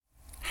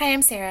Hi,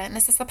 I'm Sarah, and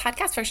this is the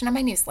podcast version of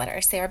my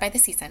newsletter, Sarah by the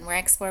Season, where I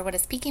explore what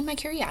is piquing my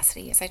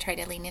curiosity as I try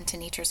to lean into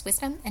nature's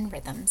wisdom and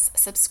rhythms.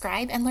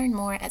 Subscribe and learn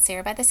more at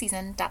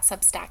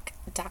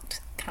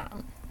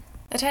sarahbytheseason.substack.com.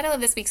 The title of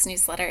this week's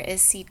newsletter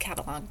is Seed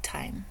Catalog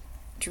Time,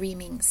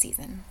 Dreaming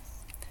Season.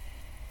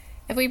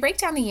 If we break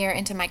down the year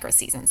into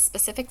micro-seasons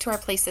specific to our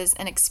places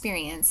and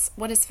experience,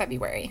 what is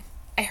February?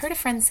 I heard a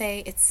friend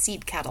say it's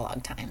seed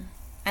catalog time.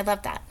 I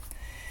love that.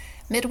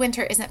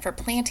 Midwinter isn't for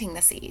planting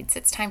the seeds,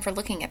 it's time for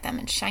looking at them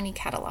in shiny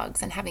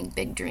catalogs and having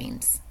big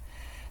dreams.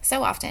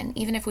 So often,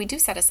 even if we do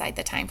set aside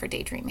the time for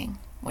daydreaming,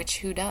 which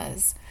who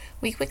does,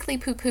 we quickly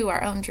poo-poo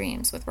our own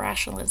dreams with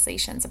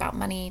rationalizations about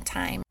money,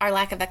 time, our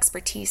lack of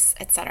expertise,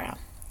 etc.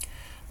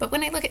 But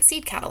when I look at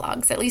seed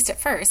catalogs, at least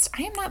at first,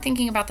 I am not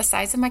thinking about the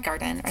size of my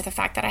garden or the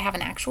fact that I have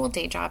an actual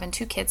day job and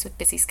 2 kids with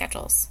busy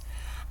schedules.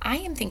 I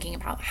am thinking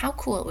about how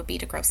cool it would be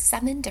to grow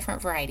 7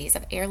 different varieties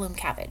of heirloom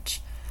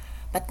cabbage.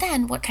 But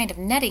then what kind of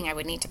netting I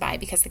would need to buy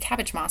because the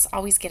cabbage moths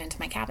always get into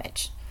my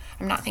cabbage.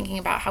 I'm not thinking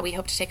about how we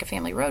hope to take a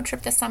family road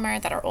trip this summer,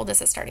 that our oldest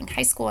is starting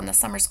high school and the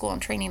summer school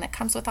and training that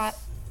comes with that,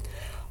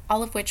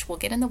 all of which will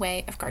get in the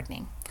way of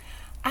gardening.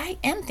 I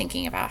am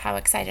thinking about how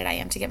excited I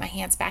am to get my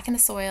hands back in the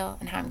soil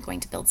and how I'm going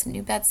to build some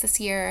new beds this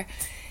year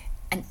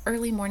and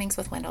early mornings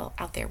with Wendell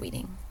out there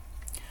weeding.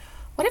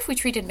 What if we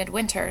treated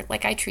midwinter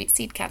like I treat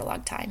seed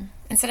catalog time?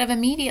 Instead of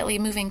immediately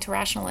moving to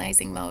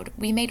rationalizing mode,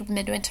 we made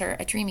midwinter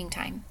a dreaming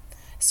time.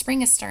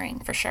 Spring is stirring,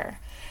 for sure,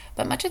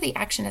 but much of the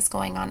action is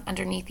going on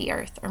underneath the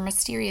earth or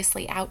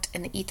mysteriously out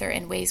in the ether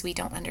in ways we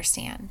don't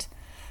understand.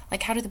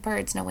 Like, how do the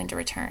birds know when to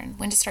return,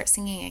 when to start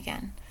singing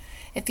again?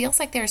 It feels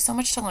like there is so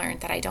much to learn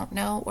that I don't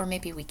know, or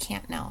maybe we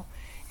can't know,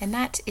 and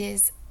that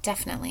is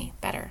definitely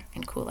better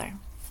and cooler.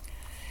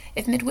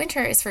 If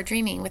midwinter is for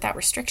dreaming without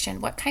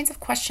restriction, what kinds of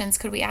questions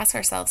could we ask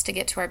ourselves to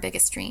get to our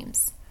biggest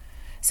dreams?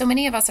 So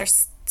many of us are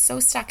so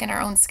stuck in our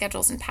own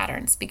schedules and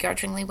patterns,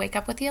 begrudgingly wake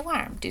up with the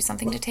alarm, do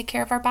something to take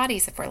care of our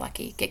bodies if we're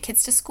lucky, get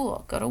kids to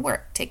school, go to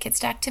work, take kids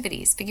to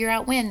activities, figure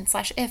out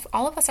when/if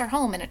all of us are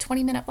home in a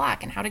 20-minute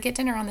block and how to get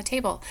dinner on the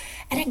table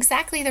at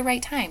exactly the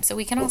right time so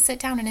we can all sit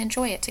down and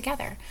enjoy it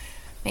together.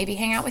 Maybe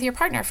hang out with your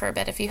partner for a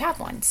bit if you have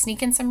one,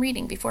 sneak in some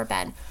reading before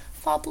bed,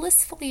 fall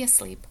blissfully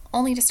asleep,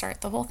 only to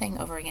start the whole thing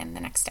over again the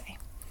next day.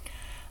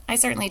 I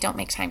certainly don't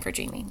make time for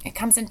dreaming. It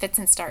comes in fits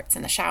and starts,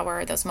 in the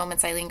shower, those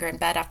moments I linger in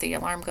bed after the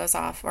alarm goes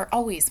off, or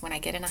always when I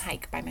get in a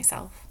hike by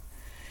myself.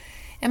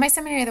 In my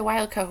Seminary of the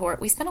Wild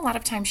cohort, we spend a lot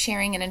of time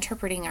sharing and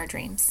interpreting our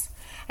dreams.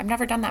 I've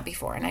never done that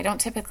before, and I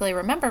don't typically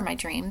remember my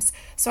dreams,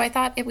 so I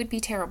thought it would be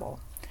terrible.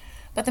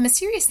 But the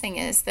mysterious thing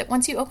is that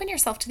once you open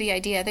yourself to the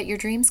idea that your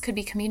dreams could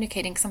be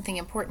communicating something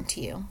important to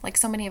you, like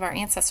so many of our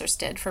ancestors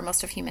did for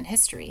most of human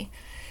history,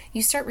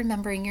 you start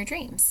remembering your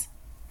dreams.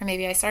 Or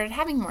maybe I started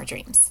having more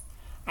dreams.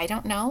 I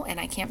don't know, and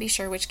I can't be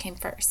sure which came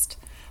first.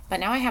 But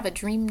now I have a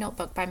dream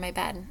notebook by my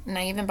bed, and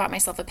I even bought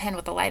myself a pen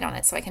with a light on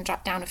it so I can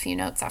jot down a few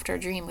notes after a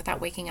dream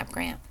without waking up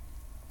Grant.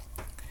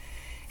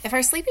 If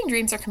our sleeping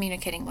dreams are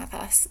communicating with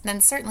us,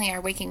 then certainly our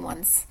waking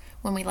ones,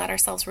 when we let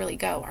ourselves really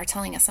go, are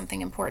telling us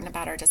something important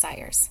about our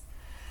desires.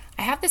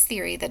 I have this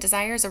theory that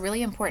desire is a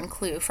really important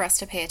clue for us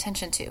to pay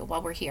attention to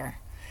while we're here.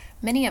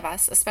 Many of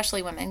us,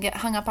 especially women, get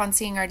hung up on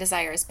seeing our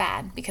desires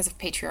bad because of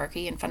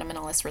patriarchy and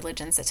fundamentalist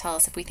religions that tell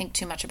us if we think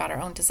too much about our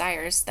own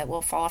desires that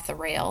we'll fall off the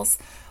rails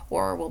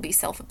or we'll be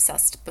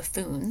self-obsessed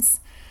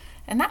buffoons.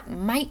 And that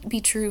might be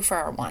true for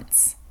our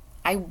wants.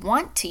 I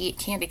want to eat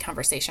candy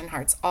conversation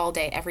hearts all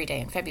day, every day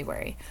in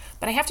February,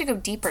 but I have to go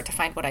deeper to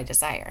find what I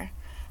desire.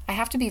 I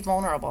have to be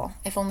vulnerable,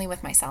 if only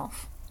with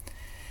myself.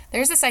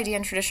 There's this idea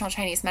in traditional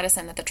Chinese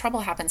medicine that the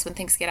trouble happens when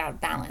things get out of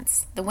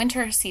balance. The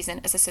winter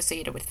season is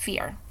associated with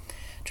fear.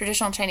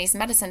 Traditional Chinese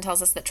medicine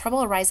tells us that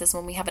trouble arises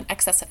when we have an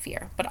excess of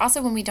fear, but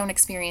also when we don't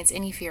experience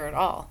any fear at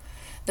all.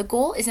 The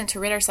goal isn't to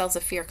rid ourselves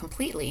of fear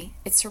completely,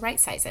 it's to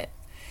right-size it.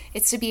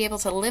 It's to be able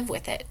to live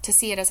with it, to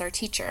see it as our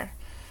teacher.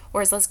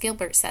 Or as Les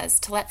Gilbert says,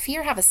 to let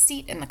fear have a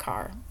seat in the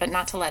car, but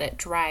not to let it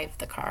drive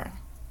the car.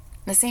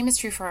 The same is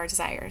true for our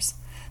desires.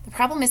 The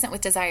problem isn't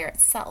with desire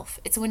itself,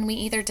 it's when we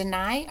either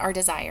deny our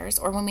desires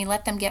or when we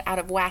let them get out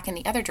of whack in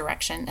the other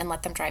direction and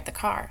let them drive the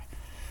car.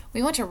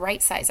 We want to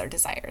right-size our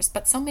desires,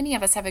 but so many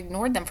of us have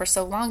ignored them for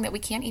so long that we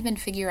can't even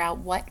figure out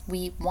what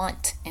we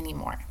want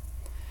anymore.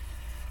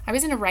 I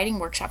was in a writing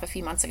workshop a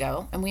few months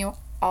ago, and we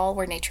all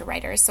were nature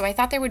writers, so I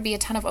thought there would be a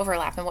ton of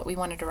overlap in what we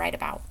wanted to write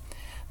about.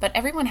 But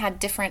everyone had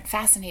different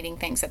fascinating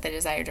things that they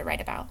desired to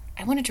write about.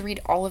 I wanted to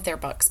read all of their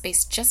books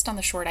based just on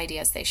the short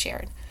ideas they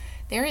shared.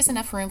 There is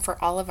enough room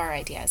for all of our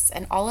ideas,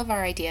 and all of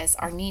our ideas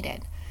are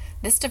needed.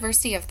 This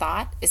diversity of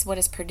thought is what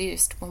is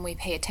produced when we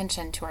pay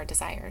attention to our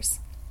desires.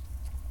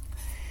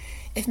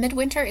 If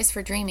midwinter is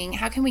for dreaming,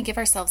 how can we give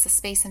ourselves the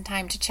space and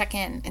time to check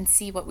in and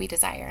see what we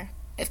desire?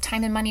 If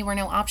time and money were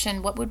no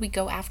option, what would we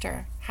go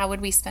after? How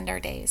would we spend our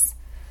days?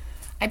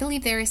 I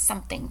believe there is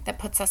something that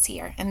puts us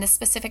here in this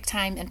specific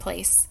time and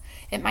place.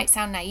 It might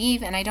sound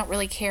naive, and I don't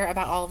really care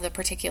about all of the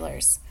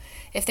particulars.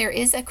 If there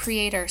is a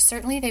creator,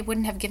 certainly they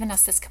wouldn't have given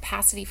us this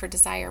capacity for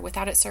desire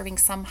without it serving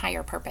some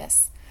higher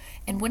purpose.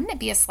 And wouldn't it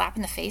be a slap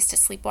in the face to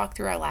sleepwalk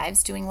through our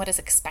lives doing what is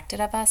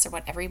expected of us or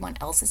what everyone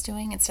else is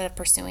doing instead of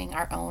pursuing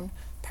our own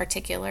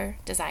particular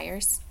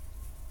desires?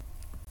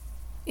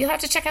 You'll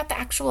have to check out the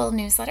actual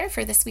newsletter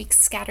for this week's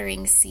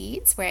Scattering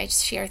Seeds, where I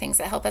share things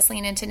that help us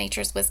lean into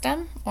nature's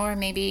wisdom, or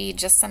maybe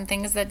just some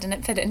things that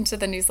didn't fit into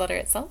the newsletter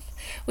itself,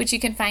 which you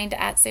can find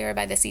at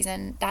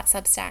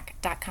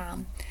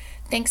sarahbytheseason.substack.com.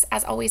 Thanks,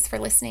 as always, for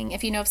listening.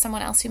 If you know of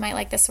someone else who might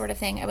like this sort of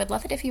thing, I would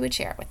love it if you would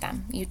share it with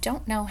them. You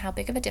don't know how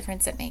big of a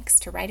difference it makes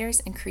to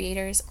writers and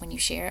creators when you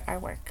share our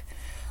work.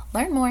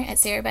 Learn more at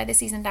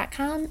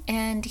sarahbytheseason.com,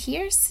 and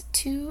here's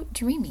to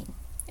dreaming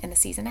in the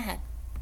season ahead.